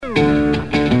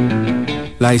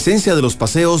La esencia de los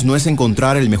paseos no es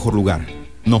encontrar el mejor lugar,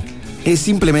 no, es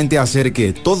simplemente hacer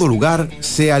que todo lugar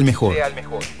sea el mejor.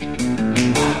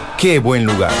 ¡Qué buen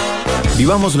lugar!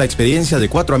 Vivamos la experiencia de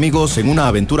 4 amigos en una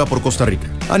aventura por Costa Rica.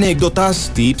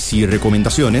 Anécdotas, tips y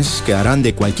recomendaciones que harán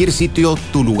de cualquier sitio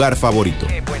tu lugar favorito.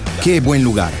 ¡Qué buen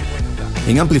lugar!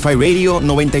 En Amplify Radio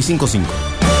 95.5.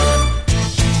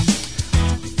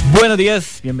 Buenos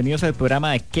días, bienvenidos al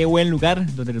programa de Qué Buen Lugar,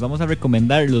 donde les vamos a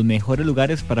recomendar los mejores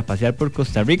lugares para pasear por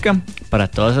Costa Rica, para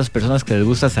todas esas personas que les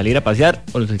gusta salir a pasear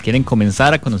o los que quieren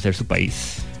comenzar a conocer su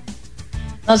país.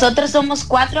 Nosotros somos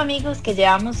 4 amigos que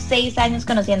llevamos 6 años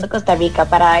conociendo Costa Rica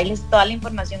para darles toda la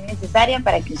información necesaria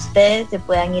para que ustedes se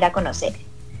puedan ir a conocer.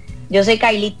 Yo soy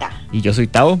Carlita. Y yo soy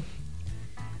Tavo.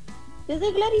 Yo soy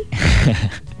Glory.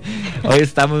 Hoy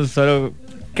estamos solo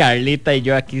Carlita y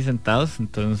yo aquí sentados,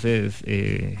 entonces,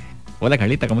 hola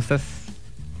Carlita, ¿cómo estás?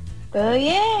 ¿Todo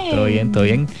bien? Todo bien, todo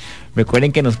bien.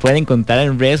 Recuerden que nos pueden encontrar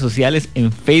en redes sociales, en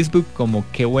Facebook como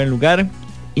Qué Buen Lugar,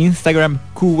 Instagram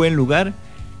Qué Buen Lugar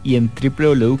y en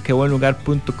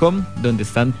www.quebuenlugar.com, donde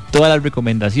están todas las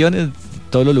recomendaciones,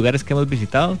 todos los lugares que hemos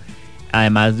visitado,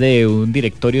 además de un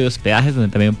directorio de hospedajes donde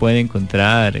también pueden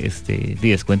encontrar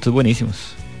descuentos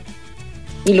buenísimos.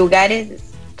 Y lugares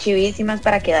chivísimas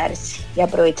para quedarse y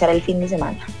aprovechar el fin de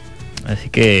semana. Así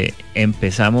que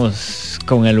empezamos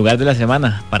con el lugar de la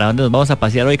semana. ¿Para dónde nos vamos a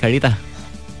pasear hoy, Carlita?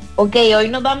 Ok, hoy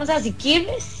nos vamos a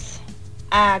Siquirres,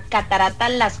 a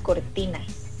Cataratas Las Cortinas.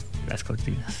 Las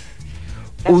Cortinas.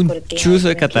 Un cortinas, chuzo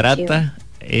de catarata,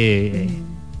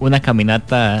 una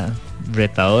caminata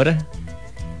retadora.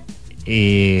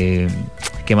 ¿Qué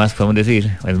más podemos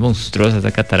decir? Es monstruosa esa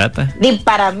catarata. Y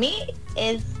para mí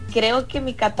es, creo que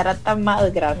mi catarata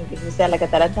más grande, o sea, la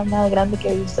catarata más grande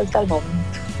que he visto hasta el momento.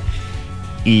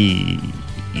 Y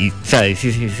o sea,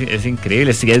 sí, es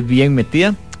increíble, sí es bien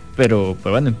metida, pero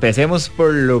bueno, empecemos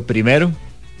por lo primero.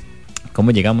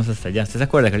 ¿Cómo llegamos hasta allá? ¿Usted se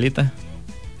acuerda, Carlita?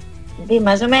 Sí,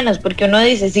 más o menos, porque uno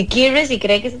dice Siquirres y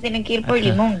cree que se tiene que ir por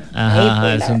Limón.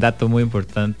 Ajá, es un dato muy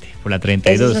importante, por la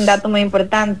 32. Eso es un dato muy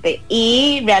importante.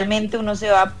 Y realmente uno se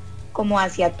va como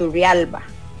hacia Turrialba,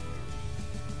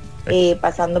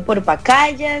 pasando por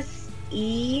Pacayas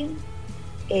y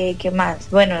 ¿qué más?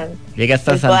 Bueno, llega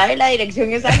hasta puedo dar la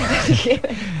dirección exacta.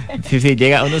 Sí,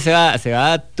 llega, uno se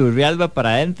va a Turrialba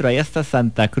para adentro, ahí hasta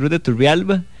Santa Cruz de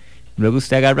Turrialba. Luego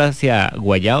usted agarra hacia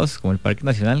Guayaos, como el Parque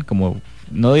Nacional, como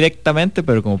no directamente,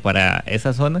 pero como para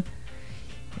esa zona.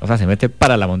 O sea, se mete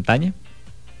para la montaña.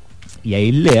 Y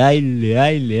ahí le da.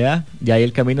 Y ahí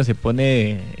el camino se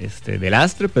pone de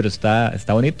lastre, pero está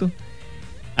bonito.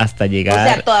 Hasta llegar. O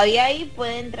sea, todavía ahí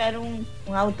puede entrar un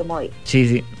automóvil.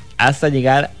 Sí. Hasta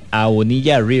llegar a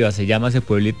Bonilla Arriba, se llama ese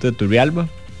pueblito de Turrialba.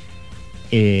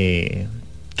 Que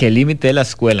el límite de la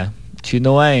escuela. Si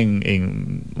uno va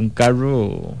en un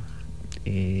carro,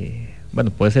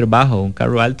 bueno, puede ser bajo, un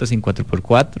carro alto sin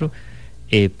 4x4,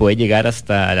 puede llegar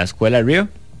hasta la escuela arriba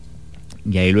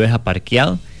y ahí lo deja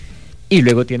parqueado y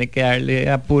luego tiene que darle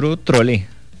a puro trole.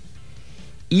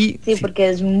 Sí, porque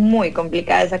es muy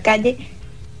complicada esa calle,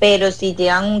 pero si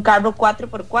llevan un carro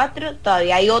 4x4,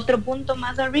 todavía hay otro punto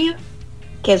más arriba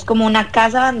que es como una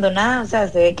casa abandonada, o sea,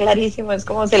 se ve clarísimo, es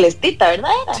como celestita, ¿verdad?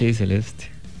 Sí, celeste,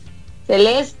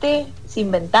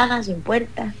 sin ventana, sin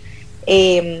puerta.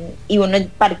 Y uno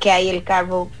parquea ahí el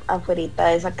carro afuera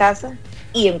de esa casa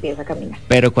y empieza a caminar.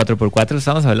 Pero 4x4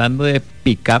 estamos hablando de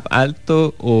pick-up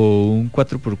alto o un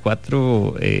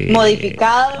 4x4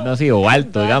 modificado. No, sí, o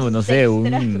alto, digamos, no sé,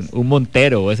 un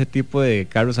Montero o ese tipo de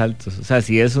carros altos. O sea,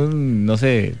 si es un, no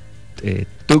sé,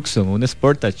 Tucson, un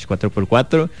Sportage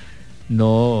 4x4,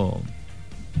 no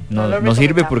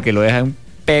sirve porque lo dejan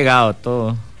pegado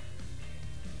todo.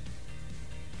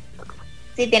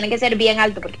 Sí, tiene que ser bien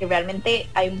alto porque realmente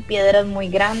hay piedras muy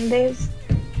grandes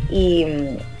y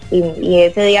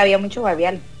ese día había mucho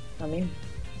barrial también.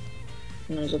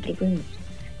 Nosotros fuimos.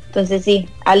 Entonces sí,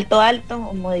 alto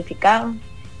o modificado.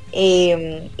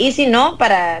 Y si no,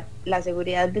 para la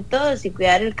seguridad de todos y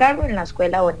cuidar el carro en la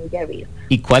escuela Bonilla Arriba.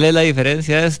 ¿Y cuál es la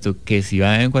diferencia de esto? Que si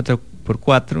van en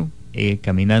 4x4,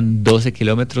 caminan 12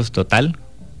 kilómetros total.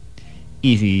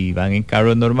 Y si van en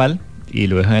carro normal y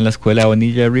lo dejan en la escuela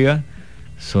Bonilla Arriba,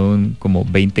 son como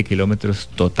 20 kilómetros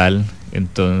total.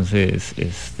 Entonces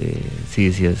sí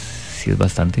es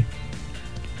bastante.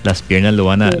 Las piernas lo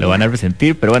van a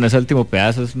resentir, pero bueno, ese último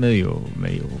pedazo es medio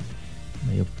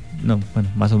no, bueno,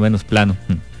 más o menos plano.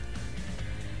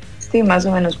 Sí, más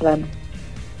o menos plano,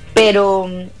 pero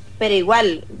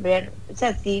igual, o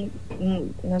sea, sí,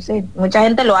 no sé, mucha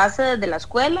gente lo hace desde la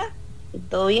escuela y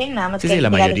todo bien, nada más sí, que sí, la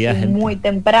mayoría de gente muy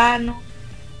temprano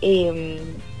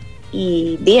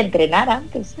y de entrenar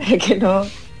antes, que no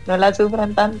no la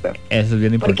sufran tanto. Eso es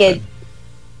bien importante.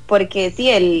 Porque sí,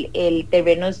 el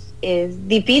terreno es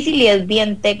difícil y es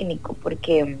bien técnico,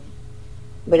 porque,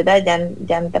 ¿verdad?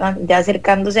 Ya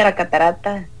acercándose a la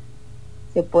catarata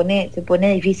se pone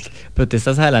difícil. Pero te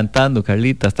estás adelantando,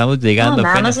 Carlita, estamos llegando. No,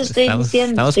 nada apenas, más estoy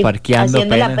diciendo, estamos parqueando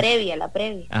haciendo apenas. la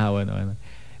previa. Bueno.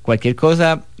 Cualquier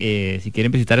cosa, si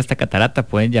quieren visitar esta catarata,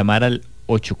 pueden llamar al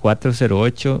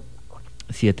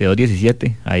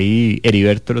 8408-7217. Ahí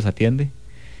Heriberto los atiende.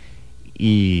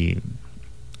 Y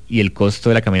el costo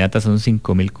de la caminata son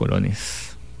 5,000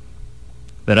 colones.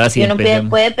 Pero ahora sí uno empecemos.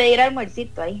 puede pedir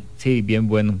almuercito ahí. Sí, bien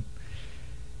bueno.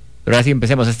 Pero ahora sí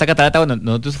empecemos. Esta catarata, bueno,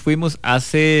 nosotros fuimos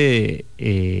hace,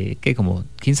 ¿qué? Como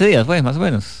 15 días fue, más o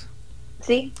menos.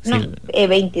 Sí,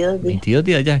 22 días. 22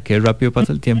 días ya, qué rápido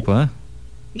pasa el tiempo, ¿ah?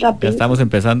 Ya estamos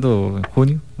empezando en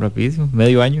junio, rapidísimo,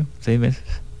 medio año, 6 meses.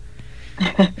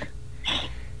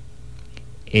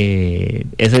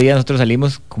 Ese día nosotros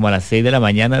salimos como a las 6 de la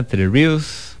mañana de Tres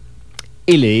Ríos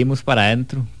y le dimos para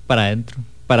adentro.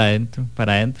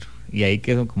 Y ahí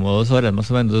que son como 2 horas,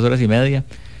 más o menos 2 horas y media.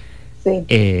 Sí.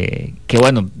 Que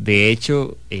bueno, de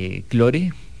hecho,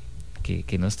 Glory,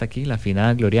 que no está aquí, la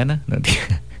finada Gloriana,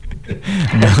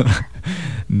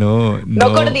 no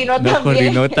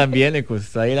coordinó también, le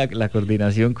costó ahí la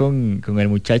coordinación con el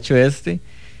muchacho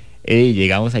y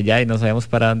llegamos allá y no sabíamos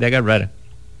para dónde agarrar.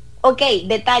 Ok,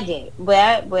 detalle,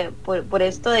 por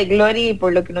esto de Glory y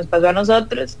por lo que nos pasó a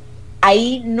nosotros,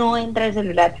 ahí no entra el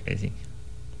celular. Sí.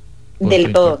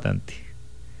 Del todo. Importante.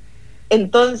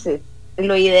 Entonces,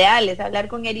 lo ideal es hablar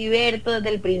con Heriberto desde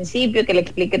el principio, que le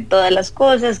explique todas las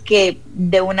cosas, que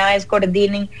de una vez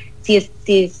coordinen si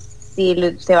se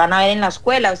van a ver en la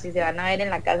escuela o si se van a ver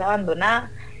en la casa abandonada.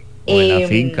 O en la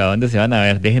finca, ¿dónde se van a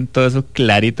ver? Dejen todo eso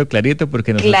clarito,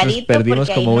 porque nosotros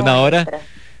perdimos como una hora.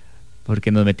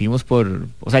 Porque nos metimos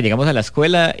llegamos a la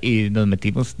escuela y nos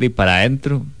metimos de para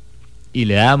adentro y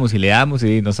le damos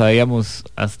y no sabíamos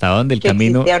hasta dónde. El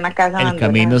camino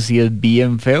sí es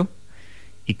bien feo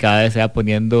y cada vez se va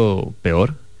poniendo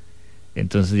peor.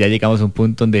 Entonces ya llegamos a un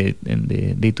punto donde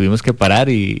tuvimos que parar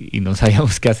y no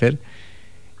sabíamos qué hacer.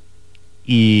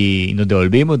 Y nos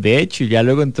devolvimos, de hecho, y ya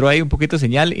luego entró ahí un poquito de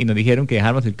señal y nos dijeron que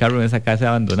dejáramos el carro en esa casa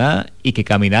abandonada y que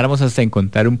camináramos hasta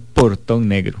encontrar un portón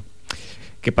negro.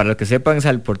 Que para los que sepan,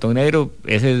 el portón negro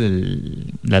es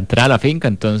la entrada a la finca,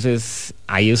 entonces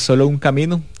ahí es solo un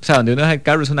camino. O sea, donde uno deja el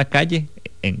carro es una calle,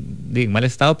 en mal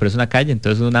estado, pero es una calle,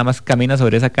 entonces uno nada más camina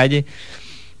sobre esa calle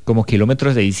como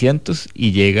kilómetros 600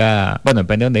 y llega, bueno,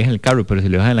 depende de donde dejen el carro, pero si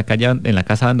lo dejan en la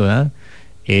casa abandonada,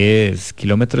 es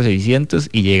kilómetros 600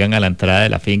 y llegan a la entrada de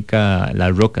la finca La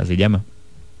Roca, se llama.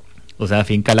 O sea,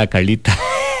 finca La Carlita.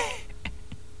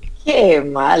 Qué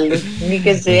malo, ni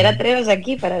que estuviera Trevos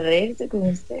aquí para reírse con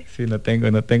usted. Sí, no tengo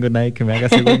nadie que me haga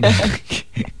segunda.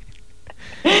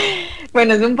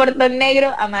 Bueno, es un portón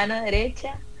negro a mano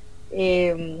derecha.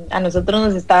 A nosotros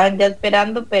nos estaban ya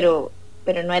esperando, pero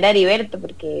no era Heriberto,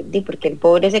 porque el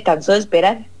pobre se cansó de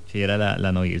esperar. Sí, era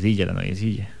la noviecilla.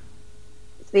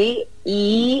 Sí,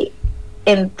 y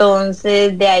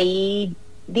entonces de ahí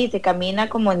dice, camina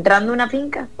como entrando a una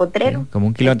finca, potrero. Sí, como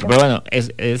 1 kilómetro, pero bueno,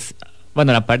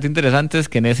 bueno, la parte interesante es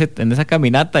que en esa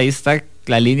caminata ahí está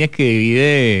la línea que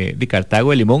divide de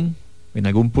Cartago de Limón en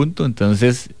algún punto.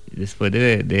 Entonces después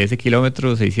de ese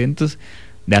kilómetro 600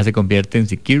 ya se convierte en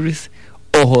Siquirres,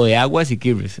 ojo de agua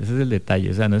Siquirres, ese es el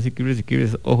detalle. O sea, no es Siquirres,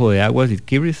 ojo de agua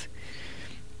Siquirres.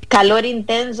 Calor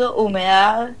intenso,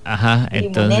 humedad. Ajá,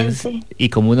 entonces, y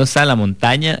como uno está en la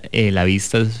montaña, la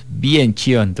vista es bien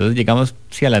chiva. Entonces llegamos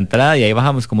a la entrada y ahí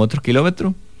bajamos como otro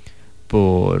kilómetro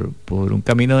por un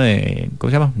camino de, ¿cómo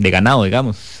se llama? De ganado,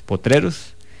 digamos,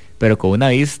 potreros, pero con una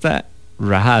vista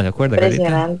rajada, ¿se acuerda?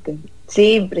 Impresionante, Carlita?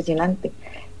 Sí, impresionante.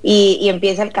 Y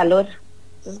empieza el calor,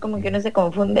 entonces como que uno se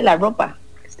confunde la ropa.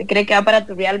 Usted cree que va para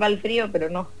Turrialba al frío, pero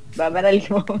no, va para el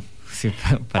limón. Sí,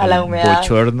 para la humedad.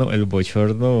 El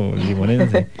bochorno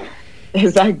limonense.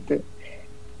 Exacto.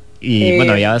 Y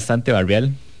bueno, había bastante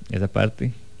barrial, esa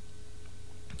parte,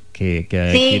 que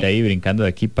hay que ir ahí brincando de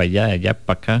aquí para allá, de allá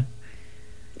para acá.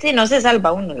 Sí, no se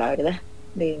salva uno, la verdad,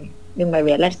 de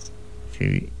embarrialarse.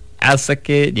 Sí, hasta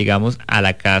que llegamos a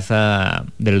la casa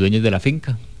de los dueños de la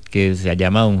finca, que se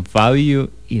llama Don Fabio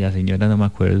y la señora no me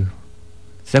acuerdo.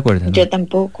 ¿Se acuerdan? ¿No? Yo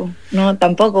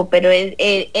tampoco, pero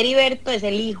Heriberto es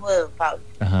el hijo de Don Fabio.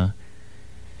 Ajá.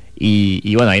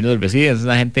 Y bueno, ahí nos reciben, es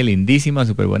una gente lindísima,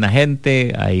 súper buena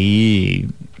gente, ahí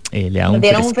le dan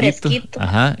un fresquito.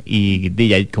 Ajá, y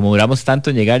ya, como duramos tanto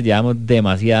en llegar, llevamos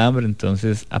demasiada hambre,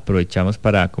 entonces aprovechamos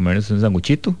para comernos un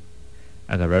sanguchito,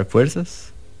 agarrar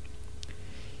fuerzas.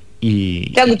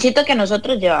 Y Sanguchito que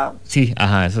nosotros llevábamos. sí,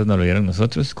 ajá, eso nos lo dieron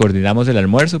nosotros. Coordinamos el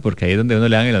almuerzo, porque ahí es donde uno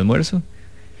le dan el almuerzo.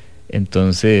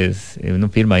 Entonces, uno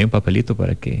firma ahí un papelito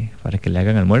para que le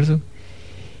hagan almuerzo.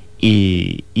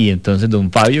 Y entonces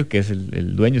don Fabio, que es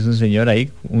el dueño, es un señor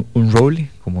ahí, un roble,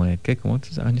 como de ¿qué? ¿Cómo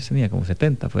cuántos años tenía? Como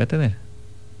 70, ¿puede tener?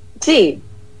 Sí.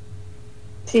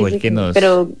 Sí, Fue el sí, que nos...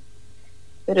 pero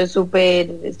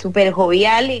súper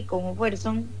jovial y con un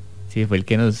fuerzón. Sí, fue el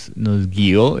que nos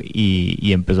guió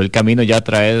y empezó el camino ya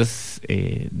otra vez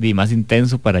más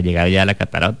intenso para llegar ya a la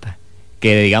catarata.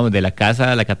 Que digamos, de la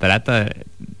casa a la catarata,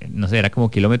 no sé, era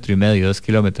como 1,5 km, 2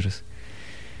 kilómetros.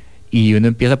 Y uno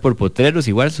empieza por potreros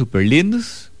igual, súper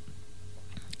lindos.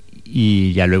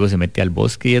 Y ya luego se mete al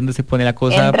bosque y es donde se pone la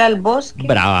cosa... Entra al bosque.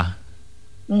 Brava.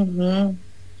 Uh-huh.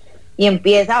 Y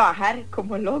empieza a bajar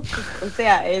como loco. O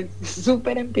sea, es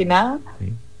súper empinada.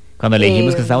 Sí. Cuando le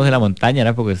dijimos que estábamos en la montaña,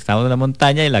 era porque estábamos en la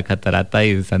montaña y la catarata y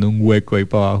está en un hueco ahí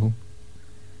para abajo.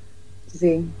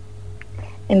 Sí.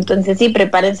 Entonces sí,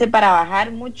 prepárense para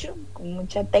bajar mucho, con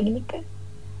mucha técnica.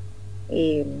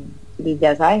 Y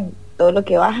ya saben, todo lo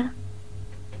que baja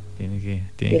tiene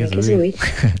que subir.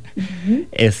 Uh-huh.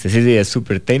 Sí, es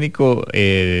súper técnico.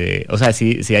 O sea,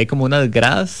 sí hay como unas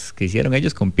gradas que hicieron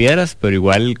ellos con piedras, pero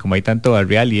igual como hay tanto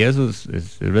barrial y eso,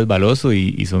 es resbaloso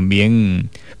y son bien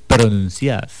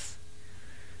pronunciadas.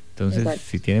 Entonces, exacto,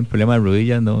 si tienen problemas de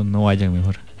rodillas, no vayan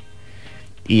mejor.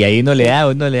 Y ahí no le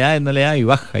da, y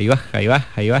baja,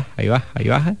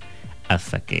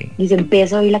 hasta que... Y se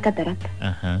empieza a oír la catarata.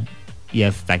 Ajá. Y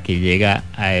hasta que llega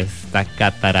a esta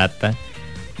catarata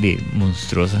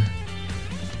monstruosa.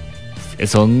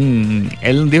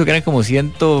 Él dijo que eran como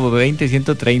 120,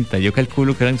 130. Yo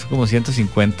calculo que eran como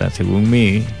 150, según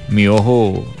mi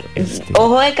ojo...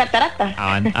 ojo de catarata.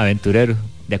 Aventurero.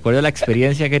 De acuerdo a la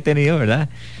experiencia que he tenido, ¿verdad?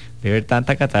 De ver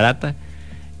tanta catarata,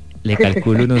 le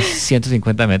calculo unos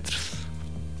 150 metros.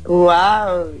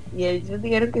 Wow, y ellos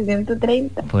dijeron que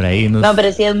 130. Por ahí No,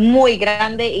 pero sí es muy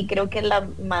grande y creo que es la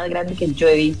más grande que yo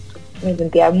he visto. Me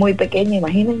sentía muy pequeña,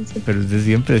 imagínense. Pero usted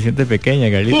siempre se siente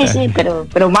pequeña, Carlita. Sí,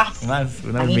 pero más. Más,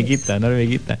 una hormiguita. Una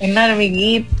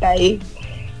hormiguita ahí.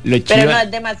 Pero no,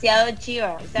 es demasiado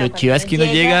chiva. O sea, lo chiva es que uno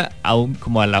llega a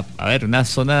una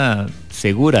zona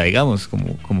segura, digamos,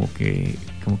 como que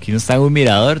uno está en un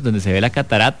mirador donde se ve la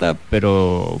catarata,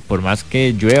 pero por más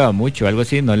que llueva mucho o algo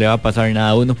así, no le va a pasar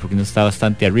nada a uno porque uno está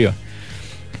bastante arriba.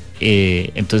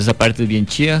 Entonces esa parte es bien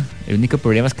chida. El único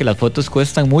problema es que las fotos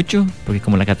cuestan mucho, porque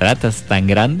como la catarata es tan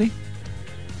grande,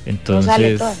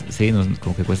 entonces sí,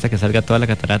 como que cuesta que salga toda la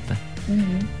catarata.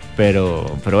 Uh-huh.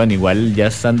 Pero bueno, igual ya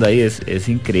estando ahí es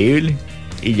increíble.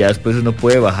 Y ya después uno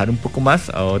puede bajar un poco más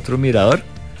a otro mirador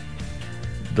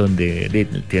donde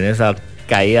tiene esa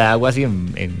caída de agua así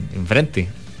enfrente.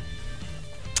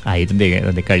 Ahí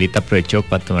donde Carlita aprovechó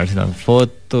para tomarse unas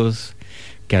fotos,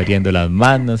 que abriendo las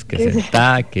manos, que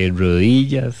sentada, que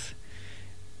rodillas,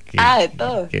 de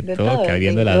todo, que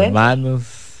abriendo las manos,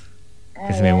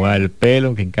 que se me mueva el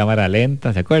pelo, que en cámara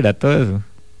lenta, ¿se acuerda todo eso?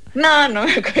 No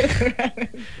me acuerdo.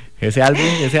 Ese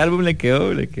álbum le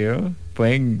quedó.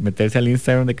 Pueden meterse al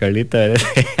Instagram de Carlita.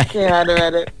 Qué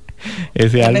bárbaro.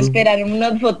 Ese álbum. Esperar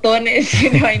unos fotones,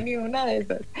 no hay ni una de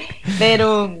esas.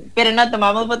 Pero no,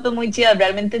 tomamos fotos muy chidas,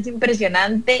 realmente es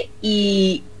impresionante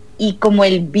y como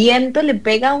el viento le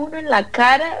pega a uno en la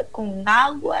cara con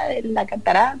agua de la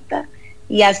catarata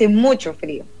y hace mucho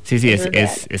frío. Sí, es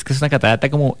que es una catarata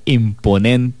como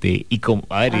imponente y como,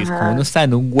 es como uno está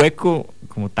en un hueco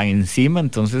como tan encima,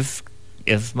 entonces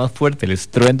es más fuerte, el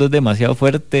estruendo es demasiado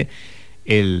fuerte.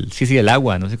 El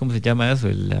agua, no sé cómo se llama eso,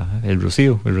 el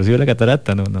rocío de la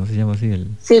catarata, no se llama así.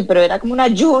 Sí, pero era como una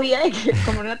lluvia,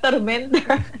 como una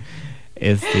tormenta.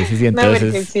 Sí, entonces no,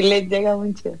 porque sí les llega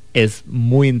mucho. Es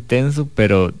muy intenso,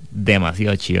 pero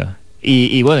demasiado chiva.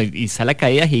 Y bueno, y sale la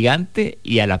caída gigante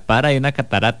y a la par hay una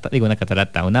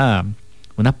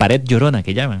pared llorona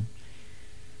que llaman.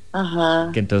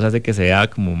 Ajá. Que entonces hace que se vea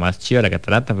como más chiva la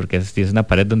catarata, porque es una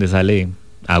pared donde sale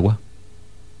agua.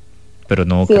 Pero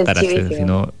no catarata,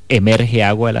 sino emerge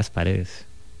agua de las paredes.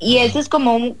 Y eso es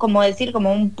como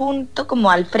un punto, como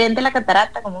al frente de la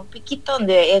catarata, como un piquito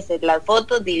donde las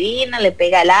fotos divinas, le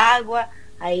pega el agua,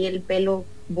 ahí el pelo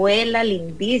vuela,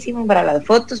 lindísimo para las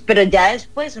fotos, pero ya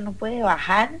después uno puede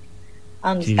bajar a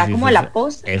donde está como la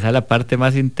poza. Esa es la parte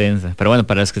más intensa. Pero bueno,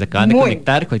 para los que se acaban de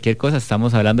conectar, cualquier cosa,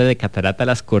 estamos hablando de catarata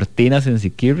Las Cortinas en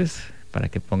Siquirres, para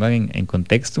que pongan en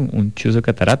contexto, un chuzo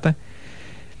catarata.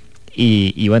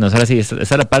 Y bueno, ahora sí, esa es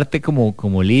la parte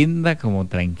como linda, como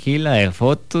tranquila de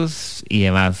fotos y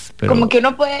demás. Pero como que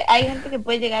uno hay gente que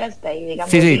puede llegar hasta ahí,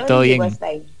 digamos. Sí, todo bien.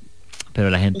 Pero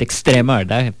la gente extrema,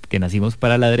 ¿verdad? Que nacimos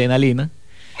para la adrenalina,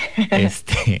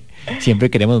 siempre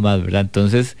queremos más, ¿verdad?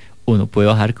 Entonces uno puede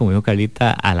bajar, como dijo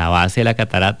Carlita, a la base de la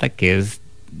catarata, que es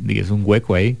un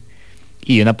hueco ahí,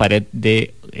 y una pared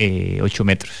de 8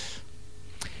 metros.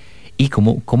 ¿Y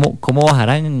cómo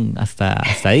bajarán hasta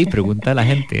ahí? Pregunta la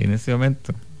gente en este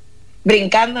momento.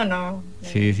 Brincando, no.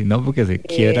 Sí, no, porque se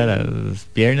quiebran las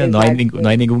piernas, no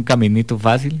hay ningún caminito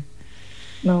fácil.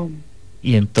 No.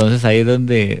 Y entonces ahí es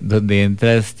donde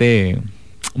entra este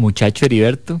muchacho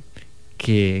Heriberto,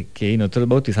 que nosotros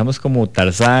bautizamos como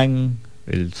Tarzán,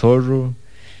 el zorro,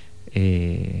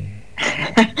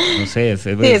 no sé,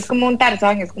 es como un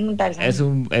Tarzán, es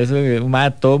un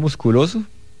mae todo musculoso,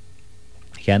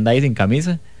 que anda ahí sin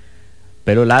camisa,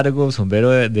 pelo largo, sombrero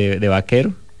de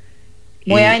vaquero.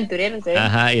 Muy aventurero, ¿sí?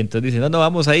 Ajá, y entonces dice, no,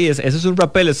 vamos ahí, eso es un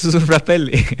rappel.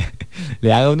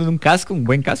 Le haga uno un casco, un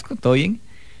buen casco, todo bien.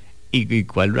 ¿Y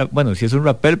cuál? Bueno, sí es un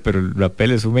rappel, pero el rappel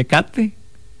es un mecate.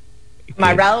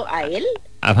 ¿Amarrado a él?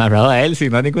 Amarrado a él,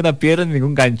 sin no hay ninguna piedra ni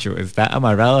ningún gancho. Está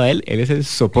amarrado a él es el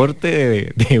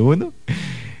soporte de uno.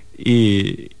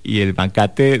 Y el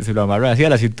mancate se lo amarra así a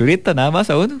la cinturita, nada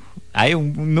más a uno. Hay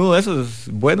un nudo de esos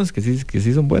buenos, que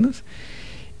sí son buenos.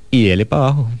 Y él para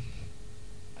abajo.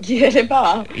 Y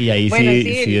ahí bueno,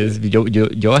 sí es.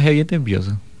 Yo bajé bien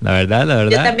nervioso. La verdad.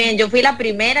 Yo también, yo fui la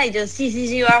primera y yo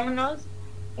sí, vámonos.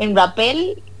 En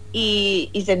rappel y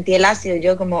sentí el ácido.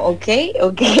 Yo como, ok.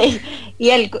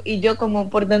 Y yo como,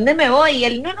 ¿por dónde me voy? Y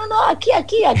él, no, aquí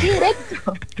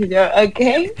directo. Y yo, ok.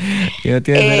 Yo no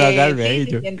tiene mero agarre ahí.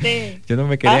 Yo no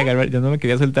me quería agarrar, yo no me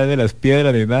quería soltar de las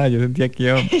piedras ni nada. Yo sentía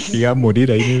que iba a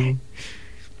morir ahí mismo.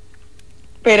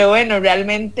 Pero bueno,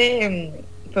 realmente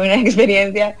fue una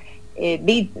experiencia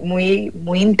muy,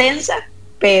 muy intensa,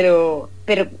 pero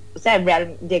o sea,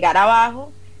 llegar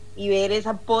abajo y ver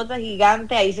esa poza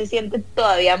gigante, ahí se siente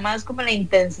todavía más como la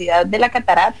intensidad de la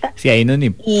catarata. Sí, ahí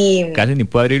casi ni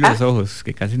puedo abrir los ojos,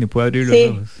 que casi ni puedo abrir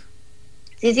los ojos.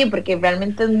 Sí, porque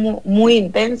realmente es muy, muy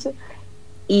intenso.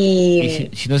 Y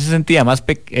si no se sentía más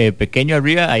pequeño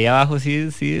arriba, ahí abajo sí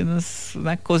es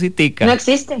una cositica. No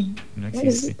existe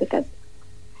casi.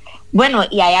 Bueno,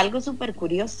 y hay algo súper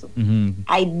curioso. Uh-huh.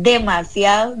 Hay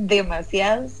demasiados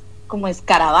como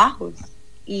escarabajos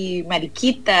y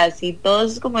mariquitas y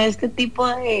todos como este tipo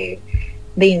de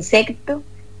insecto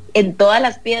en todas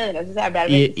las piedras. O sea,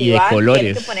 realmente y de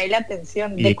colores. Hay que ponerle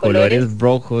atención. Y de colores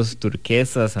rojos,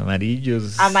 turquesas,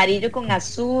 amarillos. Amarillo con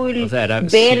azul, o sea,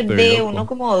 verde, uno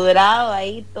como dorado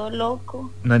ahí, todo loco.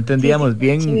 No entendíamos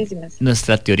bien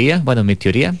nuestra teoría, bueno, mi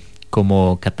teoría,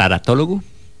 como cataratólogo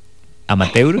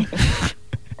amateur.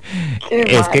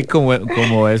 Es que como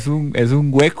es un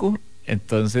hueco,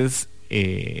 entonces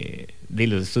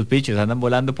estos bichos andan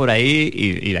volando por ahí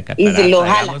y la catarata, y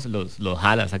los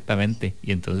jala exactamente,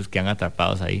 y entonces quedan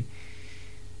atrapados ahí,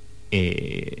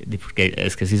 porque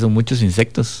es que sí son muchos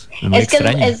insectos, es muy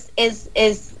extraño.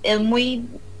 Es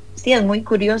muy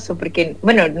curioso, porque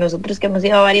bueno, nosotros que hemos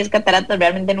ido a varias cataratas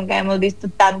realmente nunca hemos visto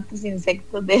tantos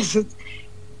insectos de esos.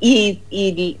 Y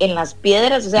en las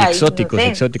piedras, o sea, exóticos,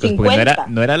 50. Porque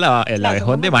no era el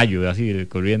abejón de mayo, así, el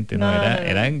corriente,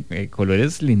 eran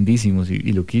colores lindísimos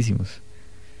y loquísimos.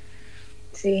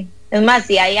 Sí, es más,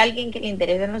 si hay alguien que le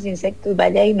interesen los insectos,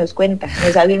 vaya y nos cuenta,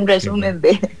 nos hace un resumen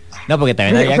de... No, porque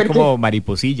también había como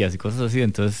mariposillas y cosas así,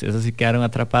 entonces esas sí quedaron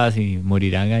atrapadas y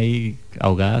morirán ahí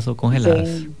ahogadas o congeladas.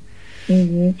 Sí.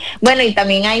 Uh-huh. Bueno, y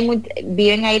también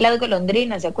viven ahí las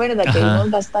golondrinas, ¿se acuerda? Que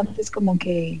vimos bastantes como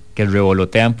que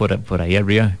revolotean por ahí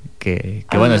arriba, que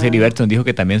bueno, ese Heriberto nos dijo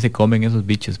que también se comen esos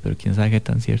bichos, pero quién sabe qué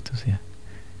tan cierto sea.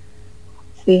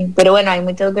 Sí, pero bueno, hay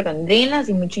muchas golondrinas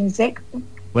y mucho insecto.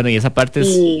 Bueno, y esa parte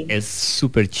es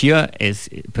súper chiva,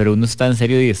 pero uno está en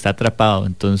serio y está atrapado,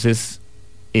 entonces...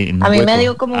 A mí me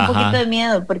dio como un poquito de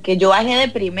miedo, porque yo bajé de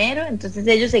primero, entonces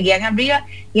ellos seguían arriba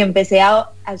y empecé a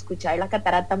escuchar la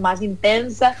catarata más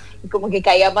intensa y como que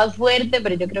caía más fuerte,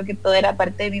 pero yo creo que todo era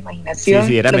parte de mi imaginación.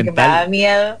 Sí, era lo mental. Que me daba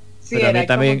miedo. Sí, pero a mí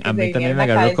también me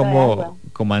agarró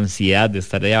como ansiedad de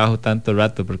estar ahí abajo tanto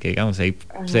rato, porque digamos ahí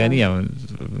se venía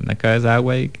una cabeza de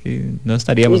agua y que no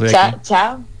estaríamos aquí.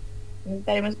 Chao. No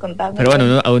estaremos contando. Pero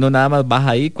bueno, uno nada más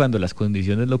baja ahí cuando las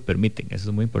condiciones lo permiten, eso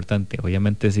es muy importante.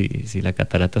 Obviamente si la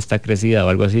catarata está crecida o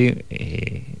algo así,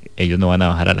 ellos no van a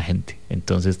bajar a la gente.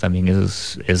 Entonces también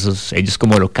ellos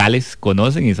como locales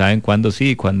conocen y saben cuándo sí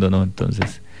y cuándo no.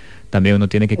 Entonces también uno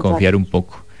tiene que confiar un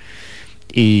poco.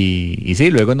 Y sí,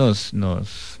 luego nos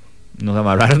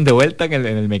amarraron de vuelta en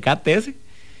el mecate ese.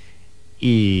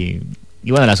 Y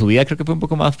bueno, la subida creo que fue un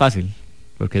poco más fácil,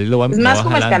 porque él lo va como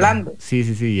jalando. Escalando. Sí,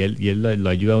 y él lo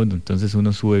ayuda a uno, entonces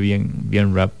uno sube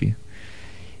bien rápido.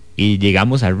 Y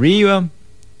llegamos arriba,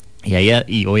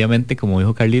 y obviamente, como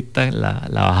dijo Carlita, la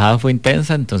bajada fue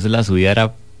intensa, entonces la subida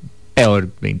era peor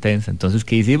de intensa. Entonces,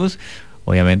 ¿qué hicimos?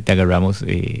 Obviamente agarramos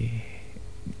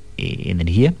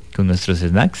energía con nuestros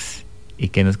snacks. ¿Y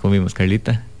qué nos comimos,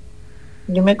 Carlita?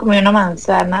 Yo me comí una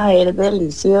manzana verde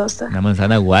deliciosa. Una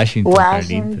manzana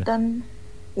Washington,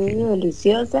 sí,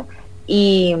 deliciosa.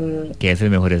 Y que es el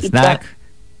mejor snack,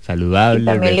 saludable, y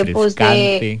también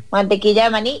refrescante. Le puse mantequilla de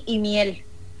maní y miel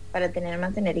para tener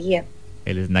más energía.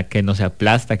 El snack que no se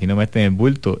aplasta, que no mete en el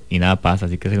bulto y nada pasa,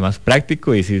 así que es el más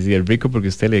práctico. Y si es rico porque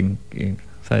usted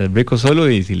es rico solo,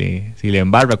 y si le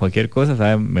embarra cualquier cosa,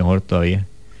 sabe mejor todavía.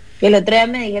 Y el otro día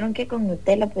me dijeron que con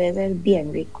Nutella puede ser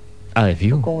bien rico. Ah, de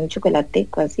fijo. O con un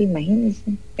chocolatico así, imagínense.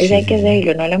 Eso hay que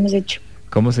hacerlo, no lo hemos hecho.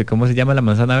 ¿Cómo se llama la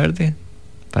manzana verde?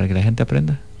 Para que la gente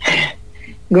aprenda.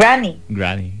 Granny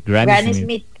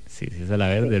Smith. Sí, esa es la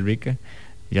verde, rica.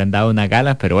 Yo han dado una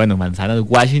gala, pero bueno, manzanas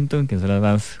Washington, que son las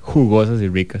más jugosas y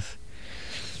ricas.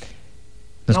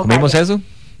 Nos comimos eso,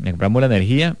 compramos la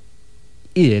energía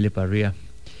y dele para arriba.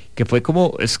 Que fue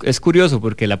como, es curioso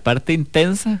porque la parte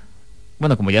intensa,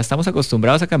 bueno, como ya estamos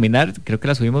acostumbrados a caminar, creo que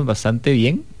la subimos bastante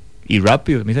bien y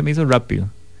rápido. A mí se me hizo rápido.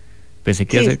 Pensé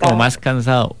que iba a ser como más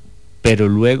cansado, pero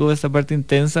luego de esta parte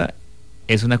intensa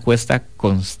es una cuesta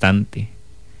constante.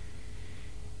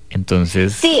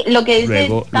 Entonces, sí, lo que dice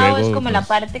luego, es como la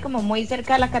parte como muy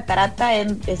cerca de la catarata,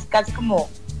 es casi como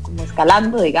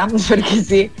escalando, digamos, porque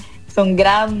sí, son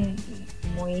gradas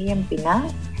muy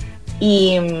empinadas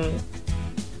y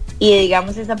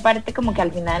digamos esa parte como que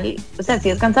al final, o sea, sí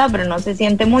es cansado, pero no se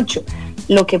siente mucho.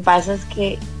 Lo que pasa es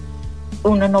que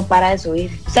uno no para de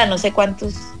subir, o sea, no sé cuánto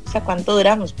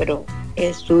duramos, pero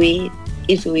es subir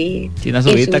y subir. Sí, una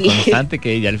subida constante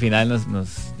que ya al final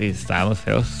estábamos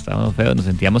feos, nos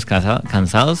sentíamos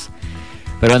cansados,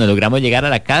 pero bueno, logramos llegar a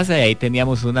la casa y ahí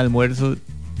teníamos un almuerzo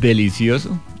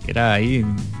delicioso, era ahí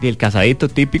el casadito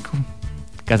típico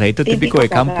de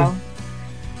campo.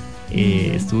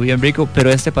 Estuvo bien rico, pero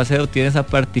este paseo tiene esa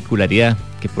particularidad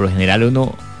que por lo general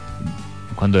uno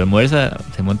cuando almuerza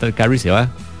se monta el carro y se va,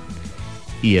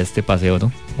 y este paseo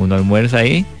no, uno almuerza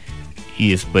ahí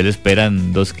y después le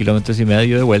esperan 2,5 kilómetros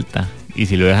de vuelta, y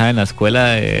si lo dejan en la escuela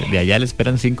de allá le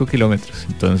esperan 5 kilómetros.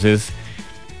 Entonces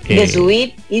de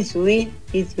subir y subir.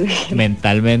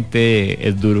 Mentalmente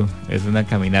es duro, es una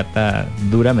caminata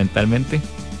dura mentalmente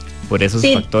por esos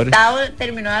factores. Tao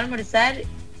terminó de almorzar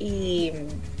y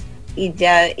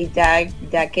ya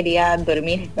quería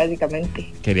dormir,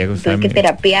 básicamente. Quería acostarme. Tuve que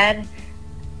terapiar.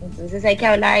 Entonces hay que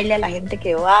hablarle a la gente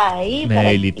que va ahí. Me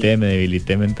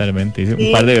debilité mentalmente. Hice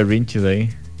un par de berrinches ahí.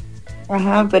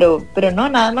 Ajá, pero no,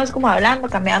 nada más como hablando,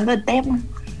 cambiando de tema.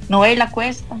 No ver la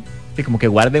cuesta. Sí, como que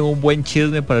guarden un buen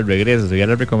chisme para el regreso, sería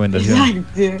la recomendación.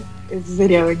 Exacto, eso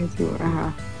sería buenísimo.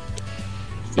 Ajá.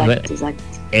 Exacto.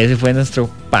 Ese fue nuestro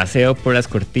paseo por las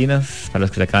Cortinas. Para los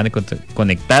que se acaban de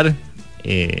conectar,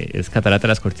 es Cataratas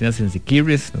las Cortinas en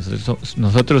Siquirres.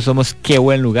 Nosotros somos Qué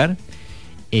Buen Lugar.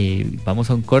 Vamos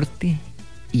a un corte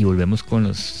y volvemos con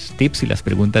los tips y las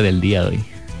preguntas del día de hoy.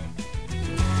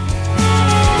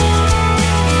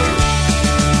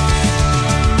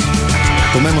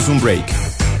 Tomemos un break.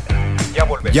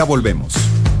 Ya volvemos.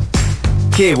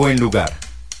 Qué buen lugar.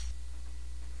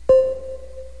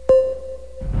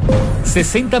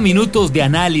 60 minutos de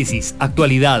análisis,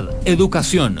 actualidad,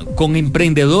 educación, con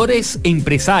emprendedores,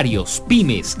 empresarios,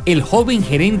 pymes, el joven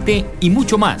gerente y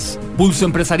mucho más. Pulso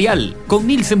Empresarial con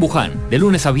Nilsen Buján, de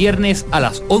lunes a viernes a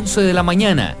las 11 de la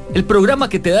mañana. El programa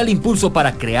que te da el impulso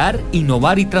para crear,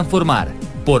 innovar y transformar.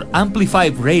 Por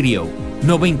Amplify Radio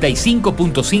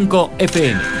 95.5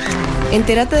 FM.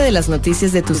 Entérate de las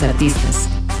noticias de tus artistas,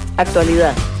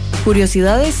 actualidad,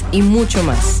 curiosidades y mucho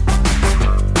más.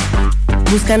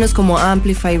 Búscanos como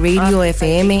Amplify Radio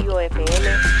FM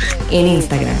en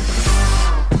Instagram.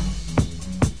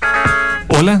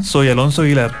 Hola, soy Alonso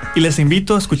Aguilar y les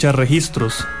invito a escuchar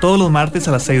Registros todos los martes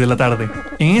a las 6 de la tarde.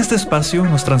 En este espacio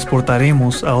nos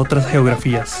transportaremos a otras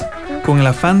geografías, con el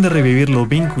afán de revivir los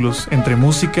vínculos entre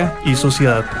música y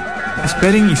sociedad.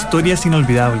 Esperen historias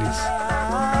inolvidables,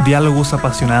 diálogos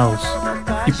apasionados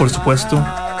y, por supuesto,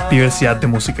 diversidad de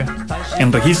música.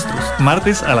 En Registros,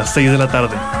 martes a las 6 de la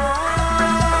tarde.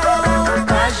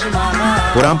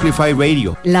 Por Amplify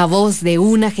Radio. La voz de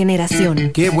una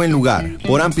generación. Qué buen lugar.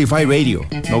 Por Amplify Radio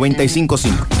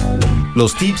 95.5.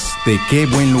 Los tips de Qué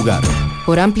buen lugar.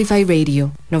 Por Amplify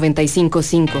Radio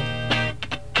 95.5.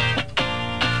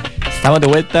 Estamos de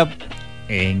vuelta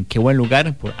en Qué buen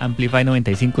lugar por Amplify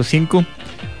 95.5.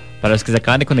 Para los que se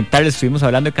acaban de conectar, les estuvimos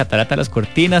hablando de Cataratas las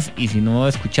Cortinas, y si no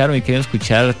escucharon y quieren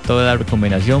escuchar toda la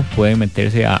recomendación, pueden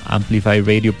meterse a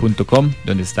amplifyradio.com,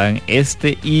 donde están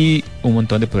y un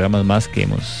montón de programas más que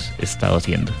hemos estado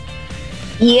haciendo.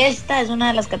 Y esta es una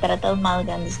de las cataratas más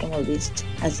grandes que hemos visto.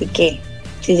 Así que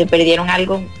si se perdieron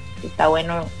algo, está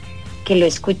bueno que lo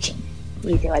escuchen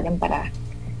y se vayan para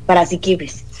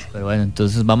Siquirres. Pero bueno,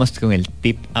 entonces vamos con el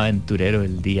tip aventurero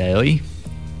del día de hoy.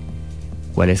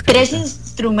 ¿Cuál es, 3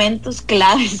 instrumentos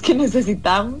claves que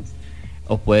necesitamos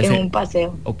o puede en ser, un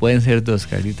paseo? o pueden ser 2,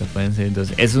 Carlita, pueden ser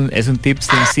 2. Es un tip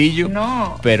sencillo,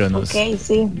 pero nos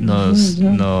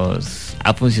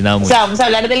ha funcionado mucho. O sea, vamos a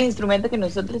hablar del instrumento que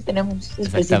nosotros tenemos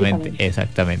específicamente.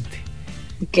 Exactamente.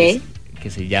 Okay. Que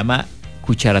se llama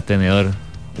cuchara-tenedor,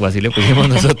 o así le pusimos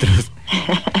nosotros.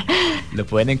 Lo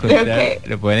pueden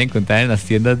encontrar en las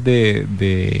tiendas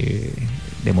de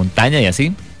montaña y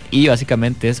así. Y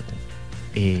básicamente es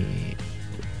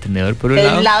tenedor por un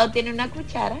lado. De un lado tiene una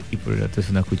cuchara. Y por el otro es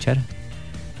una cuchara.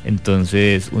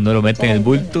 Entonces uno lo mete en el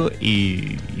bulto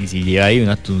y si lleva ahí un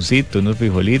atuncito, unos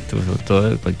frijolitos o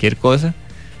todo, cualquier cosa,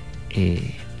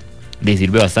 le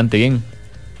sirve bastante bien.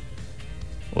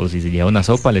 O si se lleva una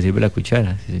sopa, le sirve la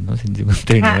cuchara. Si no, un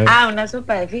tenedor. Una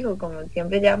sopa de fijo, como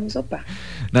siempre llevamos sopa.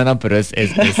 No, pero es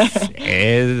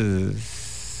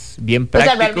bien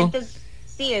práctico. O sea, realmente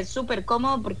sí, es súper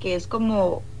cómodo porque es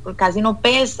como, casi no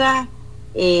pesa.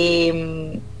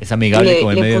 Es amigable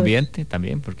con el medio ambiente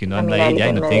también, porque no anda ahí ya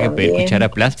y no tiene que pedir cuchara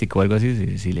plástico o algo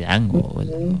así, si le dan.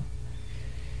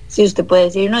 Sí, usted puede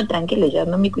decir, no, tranquilo, yo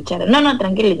ando mi cuchara. No,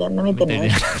 tranquilo, yo ando mi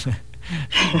tenedor.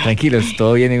 Tranquilos,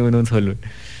 todo viene en un solo.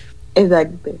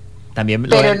 Exacto. También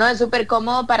pero no, es súper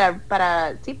cómodo para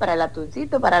el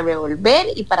atuncito, para revolver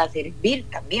y para servir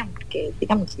también, porque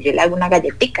digamos, si yo le hago una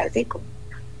galletita así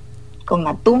con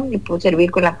atún y puedo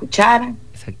servir con la cuchara.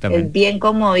 Exactamente. Es bien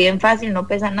cómodo, bien fácil, no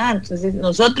pesa nada. Entonces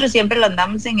nosotros siempre lo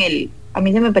andamos a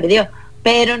mí se me perdió,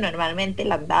 pero normalmente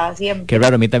la andaba siempre. Qué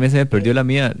raro, a mí también se me perdió la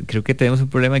mía. Creo que tenemos un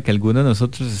problema de que alguno de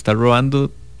nosotros está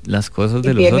robando las cosas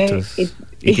de los otros.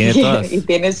 Y tiene todas. Y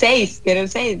tiene 6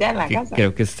 ya en la casa.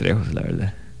 Creo que es Trejos, la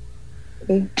verdad.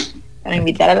 Sí, para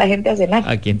invitar a la gente a cenar.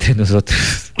 Aquí entre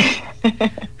nosotros.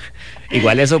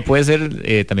 Igual eso puede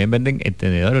ser, también venden el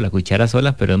tenedor o la cuchara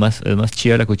sola, pero es más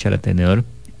chido la cuchara tenedor.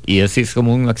 Y así es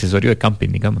como un accesorio de camping,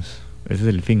 digamos. Ese es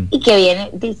el fin. Y que viene,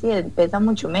 dice, pesa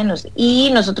mucho menos. Y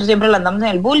nosotros siempre lo andamos en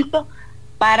el bulto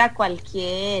para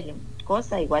cualquier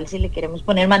cosa. Igual si le queremos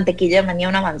poner mantequilla de maní a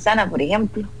una manzana, por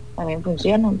ejemplo, también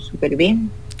funciona súper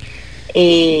bien.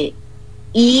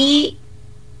 Y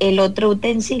el otro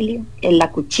utensilio es la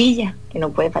cuchilla, que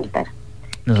no puede faltar.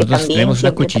 Nosotros tenemos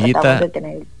una cuchillita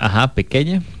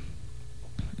pequeña,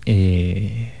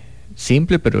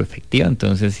 simple pero efectiva.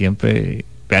 Entonces siempre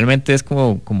realmente es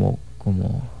como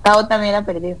Tao también la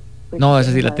perdió. No,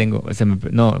 esa sí la tengo. ¿Se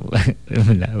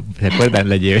acuerdan?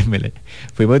 La llevé,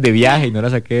 fuimos de viaje y no la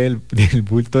saqué del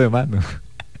bulto de mano.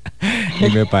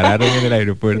 Y me pararon en el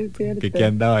aeropuerto. que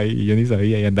andaba ahí y yo ni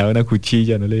sabía. Y andaba una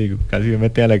cuchilla, no le digo. Casi me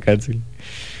metí a la cárcel.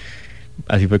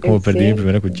 Así fue como perdí mi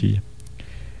primera cuchilla.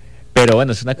 Pero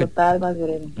bueno, es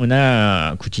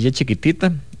una cuchilla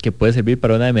chiquitita que puede servir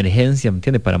para una emergencia, ¿me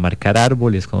entiende? Para marcar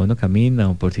árboles cuando uno camina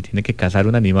o por si tiene que cazar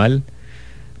un animal.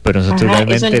 Pero nosotros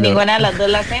realmente eso ninguna de las dos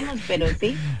la hacemos, pero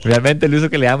sí. Realmente el uso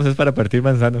que le damos es para partir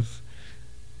manzanos.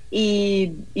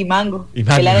 Y mango.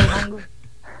 Pela de mango.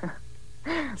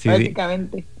 Sí,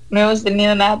 básicamente. Sí. No hemos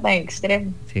tenido nada tan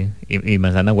extremo. Sí, y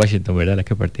manzana Washington, ¿verdad? La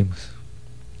que partimos.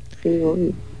 Sí,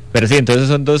 obvio. Pero sí, entonces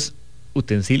son 2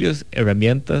 utensilios,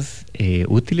 herramientas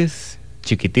útiles,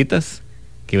 chiquititas,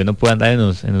 que uno puede andar en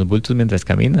los bultos mientras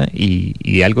camina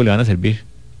y algo le van a servir.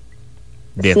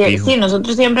 Sí,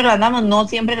 nosotros siempre lo andamos, no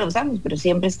siempre lo usamos, pero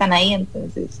siempre están ahí.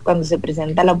 Entonces cuando se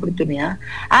presenta la oportunidad.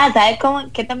 ¿Sabe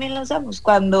qué también lo usamos?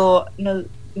 Cuando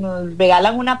nos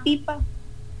regalan una pipa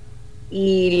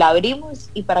y la abrimos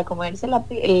y para comerse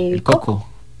el coco.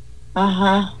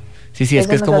 Ajá. Sí, es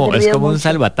que es como un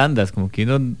salvatandas, como que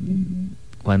uno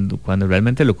cuando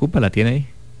realmente lo ocupa la tiene ahí.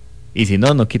 Y si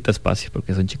no quita espacio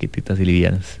porque son chiquititas y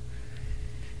livianas.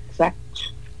 Exacto.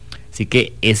 Así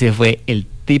que ese fue el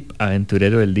tip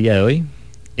aventurero del día de hoy.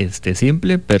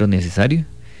 Simple pero necesario.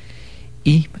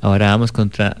 Y ahora vamos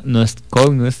con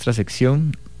nuestra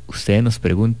sección. Ustedes nos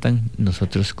preguntan,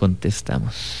 nosotros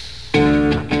contestamos.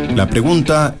 La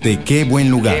pregunta de qué buen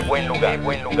lugar. Qué buen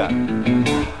lugar.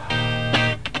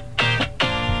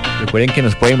 Recuerden que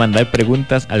nos pueden mandar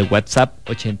preguntas al WhatsApp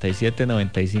 87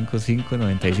 95 5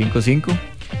 95 5.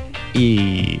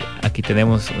 Y aquí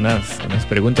tenemos unas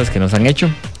preguntas que nos han hecho.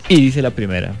 Y dice la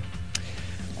primera: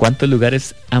 ¿cuántos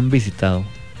lugares han visitado?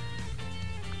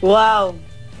 Wow,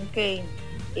 ok.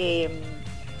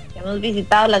 Hemos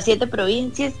visitado las 7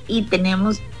 provincias y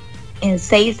tenemos en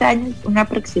 6 años un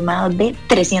aproximado de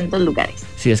 300 lugares.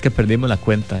 Sí, es que perdimos la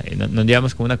cuenta. No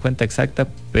llevamos como una cuenta exacta,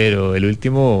 pero el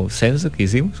último censo que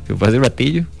hicimos, que fue hace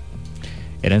ratillo,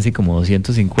 eran así como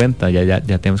 250. Ya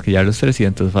tenemos que llegar a los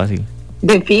 300 fácil.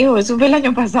 De fijo, eso fue el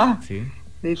año pasado. Sí.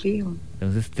 De fijo.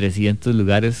 Entonces 300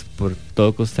 lugares por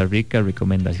todo Costa Rica,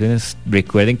 recomendaciones.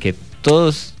 Recuerden que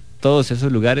todos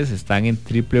esos lugares están en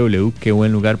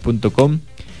www.quebuenlugar.com.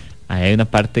 Ahí hay una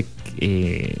parte,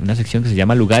 una sección que se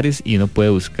llama lugares y uno puede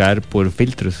buscar por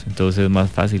filtros, entonces es más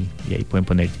fácil y ahí pueden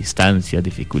poner distancias,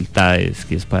 dificultades,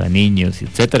 que es para niños,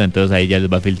 etcétera. Entonces ahí ya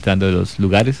les va filtrando los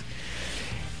lugares.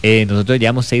 Nosotros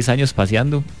llevamos 6 años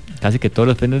paseando casi que todos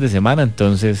los fines de semana,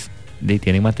 entonces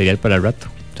tienen material para el rato.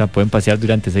 O sea, pueden pasear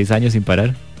durante 6 años sin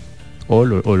parar o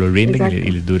lo rinden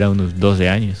y les dura unos 12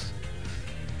 años.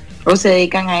 O se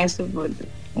dedican a eso por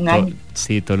un año.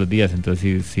 Sí, todos los días,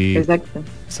 entonces sí. Exacto.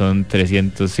 Son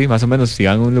 300, sí, más o menos, si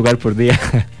van a un lugar por día.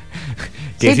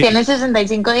 Sí, tienen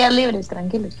 65 días libres,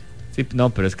 tranquilos. Sí, no,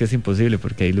 pero es que es imposible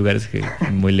porque hay lugares que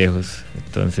muy lejos.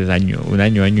 Entonces un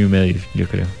año y medio, yo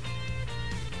creo.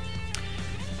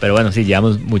 Pero bueno, sí,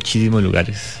 llevamos muchísimos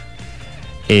lugares.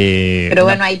 Pero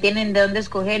bueno, ahí tienen de dónde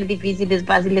escoger, difíciles,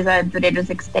 fáciles, aventureros,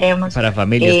 extremos. Para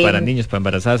familias, para niños, para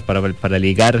embarazadas, para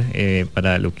ligar,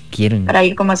 para lo que quieran. Para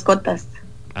ir con mascotas.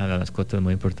 La mascota es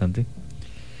muy importante.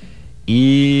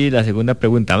 Y la segunda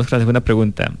pregunta, vamos con la segunda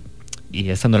pregunta. Y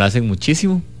esta nos la hacen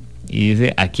muchísimo. Y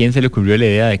dice, ¿a quién se le ocurrió la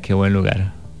idea de qué buen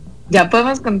lugar? Ya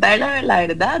podemos contar la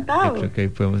verdad, Tavo. Yo creo que ahí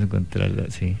podemos encontrarla,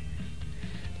 sí.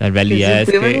 La realidad es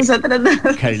que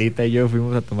Carlita y yo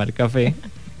fuimos a tomar café.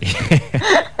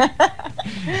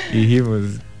 Y dijimos,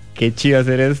 qué chido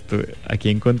hacer esto. ¿A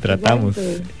quién contratamos?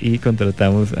 Exacto. Y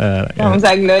contratamos a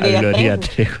Gloria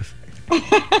Trejos.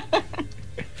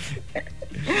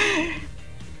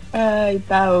 Ay,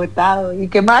 Tavo. ¿Y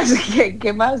qué más?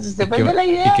 ¿Qué más? ¿Usted fue de la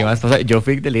idea? ¿Y qué más pasó? Yo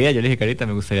fui de la idea. Yo le dije, Carita,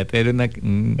 me gustaría tener una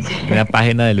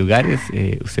página de lugares.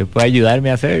 ¿Usted puede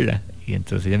ayudarme a hacerla? Y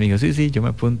entonces ella me dijo, sí, yo me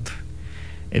apunto.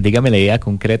 Dígame la idea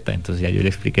concreta. Entonces ya yo le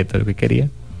expliqué todo lo que quería.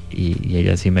 Y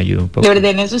ella sí me ayudó un poco. Le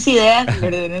ordené sus ideas.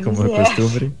 Como de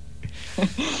costumbre.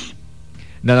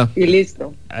 No. Y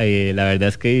listo. La verdad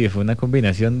es que fue una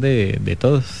combinación de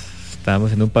todos.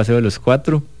 Estábamos en un paseo de los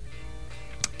 4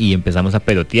 y empezamos a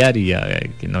pelotear y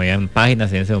que no habían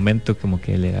páginas en ese momento, como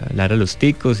que le hablara a los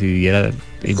ticos y diera.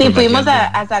 Sí, fuimos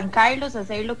a San Carlos a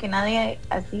hacer lo que nadie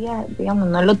hacía, digamos,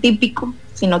 no lo típico,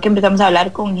 sino que empezamos a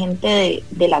hablar con gente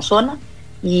de la zona.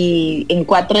 Y en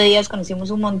 4 días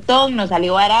conocimos un montón, nos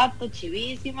salió barato,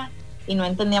 chivísima, y no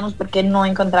entendíamos por qué no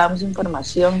encontrábamos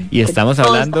información. Y estamos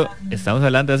hablando de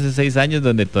hace 6 años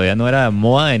donde todavía no era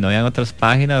moda y no habían otras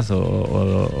páginas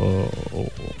o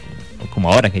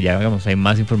como ahora, que ya digamos, hay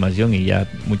más información y ya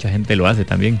mucha gente lo hace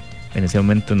también. En ese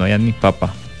momento no había ni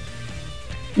papa.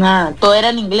 Nada, todo era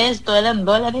en inglés, todo era en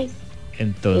dólares.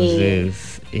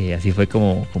 Entonces, así fue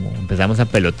como empezamos a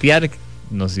pelotear.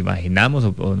 Nos imaginamos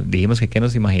o dijimos que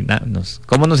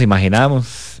cómo nos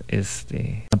imaginábamos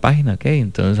una página, ¿ok?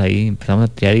 Entonces ahí empezamos a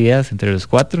tirar ideas entre los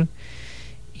 4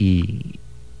 y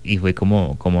fue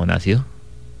como nació.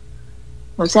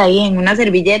 O sea, ahí en una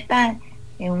servilleta,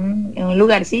 en un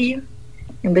lugarcillo,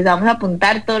 empezamos a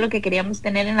apuntar todo lo que queríamos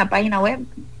tener en la página web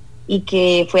y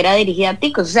que fuera dirigida a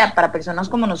ticos, o sea, para personas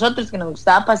como nosotros que nos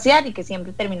gustaba pasear y que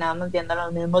siempre terminábamos viendo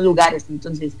los mismos lugares.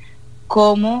 Entonces,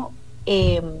 o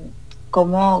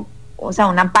sea,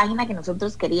 una página que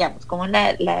nosotros queríamos, cómo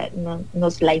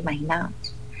nos la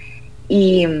imaginábamos.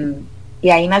 Y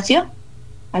ahí nació,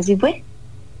 así fue.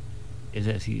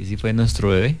 Sí fue nuestro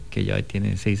bebé, que ya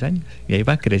tiene 6 años, y ahí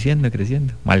va creciendo.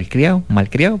 Malcriado,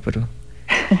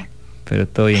 pero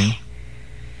todo bien.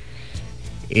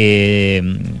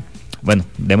 Bueno,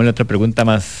 démosle otra pregunta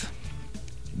más.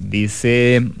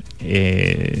 Dice,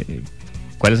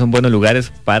 ¿cuáles son buenos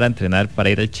lugares para entrenar para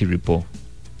ir al Chirripó?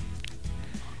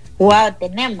 Wow,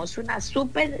 tenemos una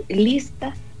súper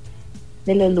lista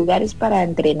de los lugares para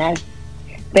entrenar.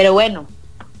 Pero bueno,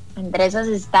 entre esas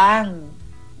están,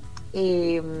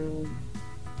 ya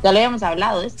lo habíamos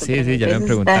hablado de esto. Sí, ya lo habían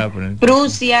preguntado.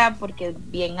 Prusia, porque es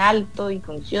bien alto y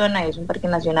funciona, es un parque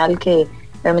nacional que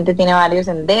realmente tiene varios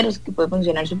senderos que puede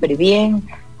funcionar súper bien.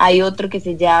 Hay otro que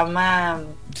se llama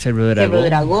Cerro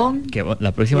Dragón. Que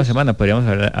la próxima semana podríamos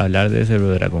hablar de Cerro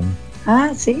Dragón.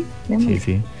 Ah, sí.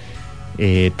 Sí.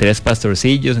 3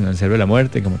 Pastorcillos en el Cerro de la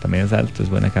Muerte, como también es alto, es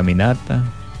buena caminata.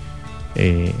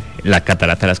 La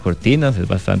Catarata de las Cortinas es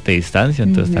bastante distancia,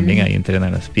 entonces también ahí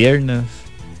entrenan las piernas.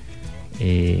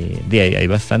 Hay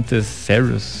bastantes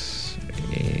cerros.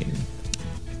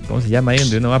 ¿Cómo se llama ahí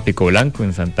donde uno va? Pico Blanco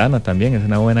en Santana también es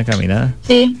una buena caminada.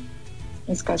 Sí,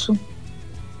 escaso.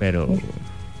 Pero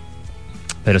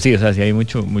Pero sí, o sea, sí hay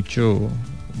mucho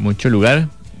lugar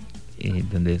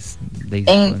donde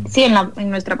en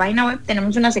nuestra página web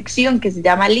tenemos una sección que se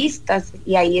llama listas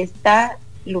y ahí está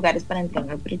lugares para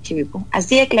entrenar por Chivipo,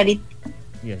 así de clarito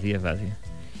y así de fácil.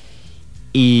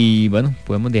 Y bueno,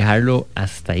 podemos dejarlo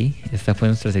hasta ahí. Esta fue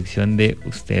nuestra sección de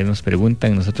ustedes nos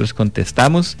preguntan, nosotros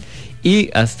contestamos,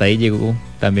 y hasta ahí llegó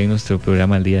también nuestro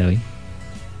programa el día de hoy.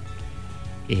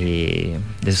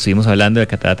 Les estuvimos hablando de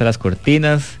Cataratas las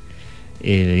Cortinas,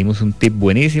 le dimos un tip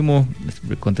buenísimo,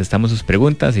 contestamos sus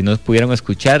preguntas. Si no nos pudieron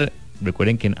escuchar,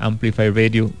 recuerden que en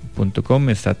amplifyradio.com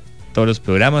están todos los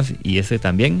programas y ese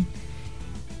también.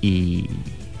 Y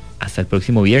hasta el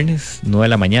próximo viernes, 9 de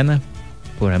la mañana,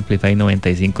 por Amplify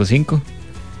 95.5.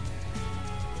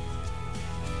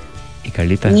 Y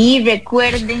Carlita. Y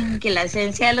recuerden que la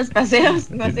esencia de los paseos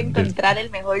no es encontrar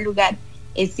el mejor lugar,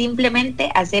 es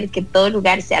simplemente hacer que todo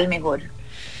lugar sea el mejor.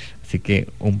 Así que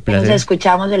un placer. Nos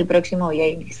escuchamos el próximo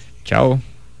viernes. Chao.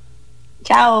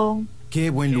 Chao. Qué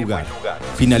buen lugar.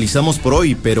 Finalizamos por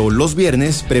hoy, pero los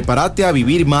viernes prepárate a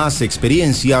vivir más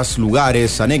experiencias,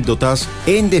 lugares, anécdotas,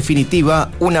 en definitiva,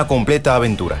 una completa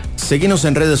aventura. Seguinos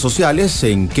en redes sociales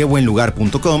en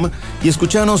quebuenlugar.com y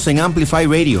escuchanos en Amplify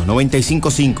Radio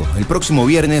 95.5 el próximo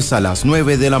viernes a las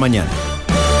 9 de la mañana.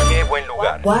 Qué buen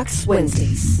lugar. Wax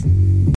Wednesdays.